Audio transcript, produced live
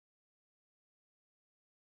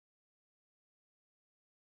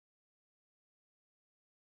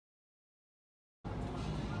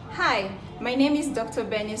Hi, my name is Dr.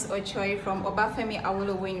 Bernice Ochoy from Obafemi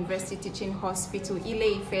Awolowo University Teaching Hospital,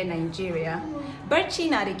 Ile-Ife, Nigeria. Barchi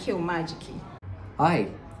na de kill magiki. Hi,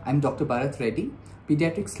 I'm Dr. Bharat Reddy,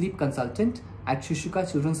 Pediatric Sleep Consultant at Shishuka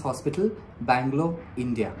Children's Hospital, Bangalore,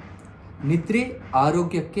 India. Nidre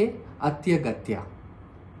Arogyakke Atyagatya.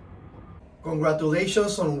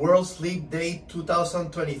 Congratulations on World Sleep Day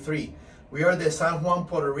 2023. We are the San Juan,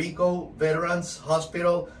 Puerto Rico Veterans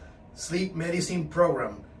Hospital Sleep Medicine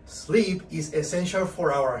Program. Sleep is essential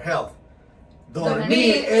for our health.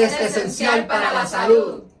 Dormir es esencial para la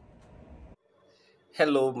salud.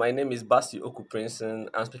 Hello, my name is Basi Oku Princeton.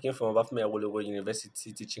 I'm speaking from Obafemi Awolowo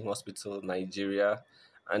University Teaching Hospital, Nigeria.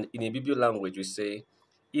 And in Ibibio language, we say,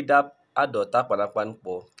 Idap adota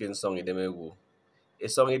panapanpo ken song idemegu. A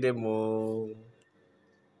song idemo.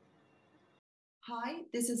 Hi,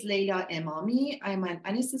 this is Leila Emami. I'm an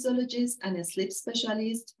anesthesiologist and a sleep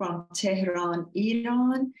specialist from Tehran,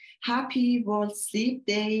 Iran. Happy World Sleep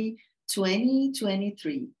Day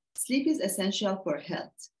 2023. Sleep is essential for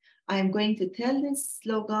health. I'm going to tell this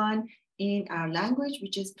slogan in our language,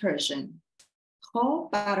 which is Persian.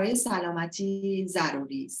 خواب برای سلامتی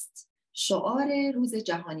ضروری است. شعار روز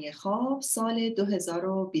جهانی خواب سال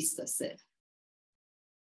 2023.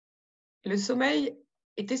 Le sommeil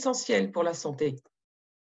est essentiel pour la santé.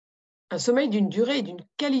 Un sommeil d'une durée et d'une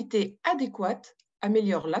qualité adéquate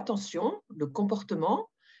améliore l'attention, le comportement,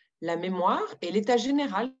 la mémoire et l'état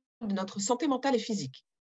général de notre santé mentale et physique.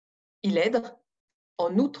 Il aide,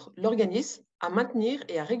 en outre, l'organisme à maintenir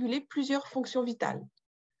et à réguler plusieurs fonctions vitales.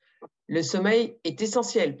 Le sommeil est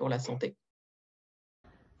essentiel pour la santé.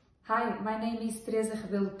 Hi, my name is Teresa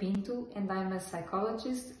Rebelo Pinto and I'm a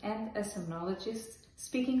psychologist and a somnologist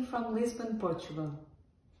speaking from Lisbon, Portugal.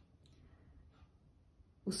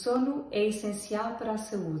 O sono é essencial para a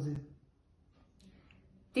saúde.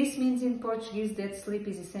 This means in Portuguese that sleep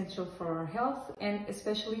is essential for our health and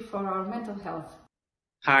especially for our mental health.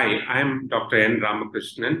 Hi, I'm Dr. N.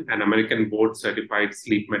 Ramakrishnan, an American board certified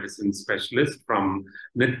sleep medicine specialist from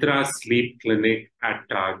Nitra Sleep Clinic at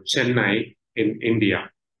Chennai in India.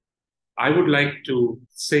 I would like to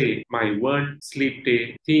say my World Sleep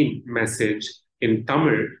Day theme message in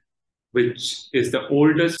Tamil, which is the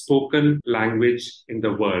oldest spoken language in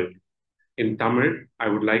the world. In Tamil, I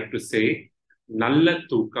would like to say, Nalla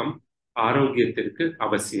Thookam Aarogyatthirkku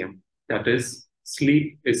Avasiyam. That is,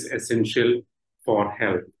 sleep is essential for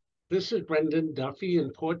health. This is Brendan Duffy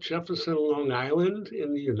in Port Jefferson, Long Island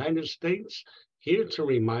in the United States, here to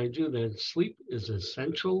remind you that sleep is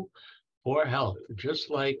essential for health, just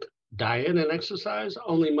like diet and exercise,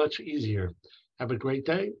 only much easier. Have a great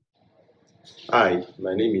day. Hi,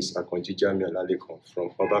 my name is Akonji Jami Olalekun from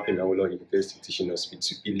Obafemi Awolowo University Teaching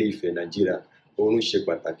Hospital, Ile-Ife, Nigeria. Orun ṣe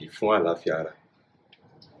pàtàkì fún àlàáfíà ara.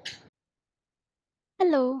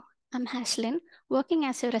 Hello, I'm Hashlin, working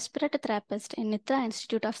as a respiratory therapist in Nitra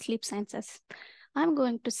Institute of Sleep Sciences. I'm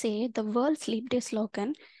going to say the World Sleep Day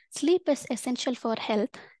slogan, sleep is essential for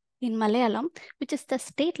health, in Malayalam, which is the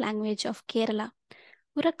state language of Kerala.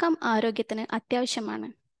 Urakam Aarogyatthinu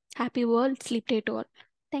Atyavashyamanu. Happy World Sleep Day to all.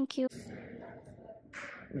 Thank you.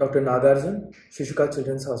 Dr. Nagarjun, Shishuka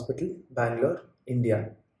Children's Hospital, Bangalore,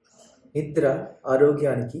 India. Nidra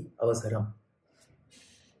Arogyaniki Avasaram.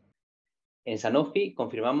 En Sanofi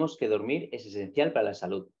confirmamos que dormir es esencial para la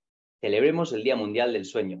salud. Celebremos el Día Mundial del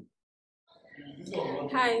Sueño.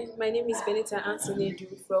 Hi, my name is Benita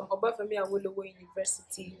Antonedu from Obafemi Awolowo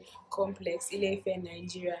University Complex, Ile-Ife,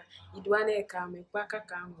 Nigeria. Idwane Kame, Kwaka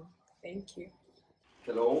Kamo. Thank you.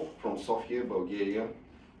 Hello, from Sofia, Bulgaria.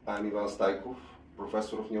 I'm Ivan Staikov,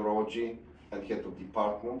 Professor of Neurology and Head of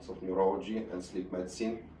Departments of Neurology and Sleep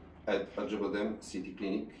Medicine at Acıbadem City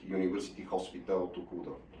Clinic, University Hospital,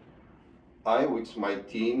 Tukuda. I, with my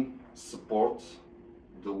team, support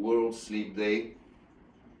the World Sleep Day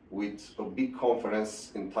with a big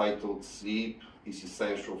conference entitled Sleep is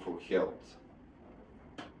Essential for Health.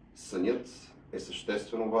 Сънят е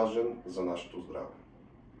съществено важен за нашето здраве.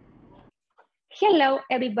 Hello,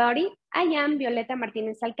 everybody. I am Violeta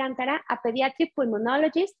Martinez Alcántara, a pediatric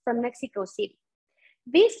pulmonologist from Mexico City.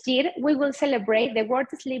 This year, we will celebrate the World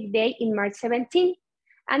Sleep Day in March 17,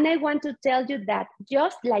 and I want to tell you that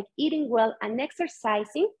just like eating well and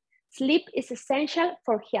exercising, sleep is essential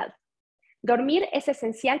for health. Dormir es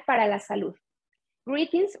esencial para la salud.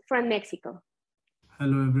 Greetings from Mexico.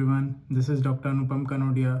 Hello everyone, this is Dr. Anupam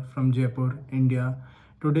Kanodia from Jaipur, India.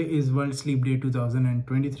 Today is World Sleep Day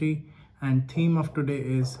 2023 and theme of today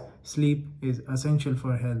is Sleep is essential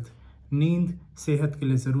for health. Neend sehat ke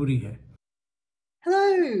liye zaruri hai.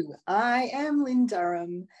 Hello, I am Lynn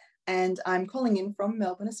Durham and I'm calling in from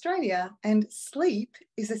Melbourne, Australia, and sleep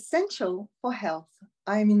is essential for health.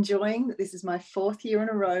 I'm enjoying that this is my 4th year in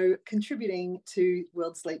a row contributing to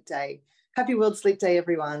World Sleep Day. Happy World Sleep Day,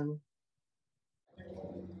 everyone.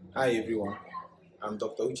 Hi, everyone. I'm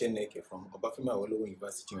Dr. Ucheneke from Obafemi Awolowo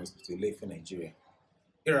University Hospital, Ile-Ife, Nigeria.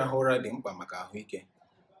 Irahura dị mkpa maka ahụike.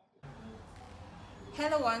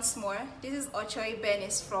 Hello once more. This is Ochoi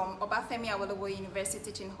Benis from Obafemi Awolowo University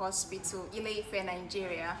Teaching Hospital, Ile-Ife,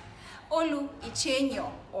 Nigeria. Olu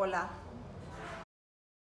Ichenyo Ola.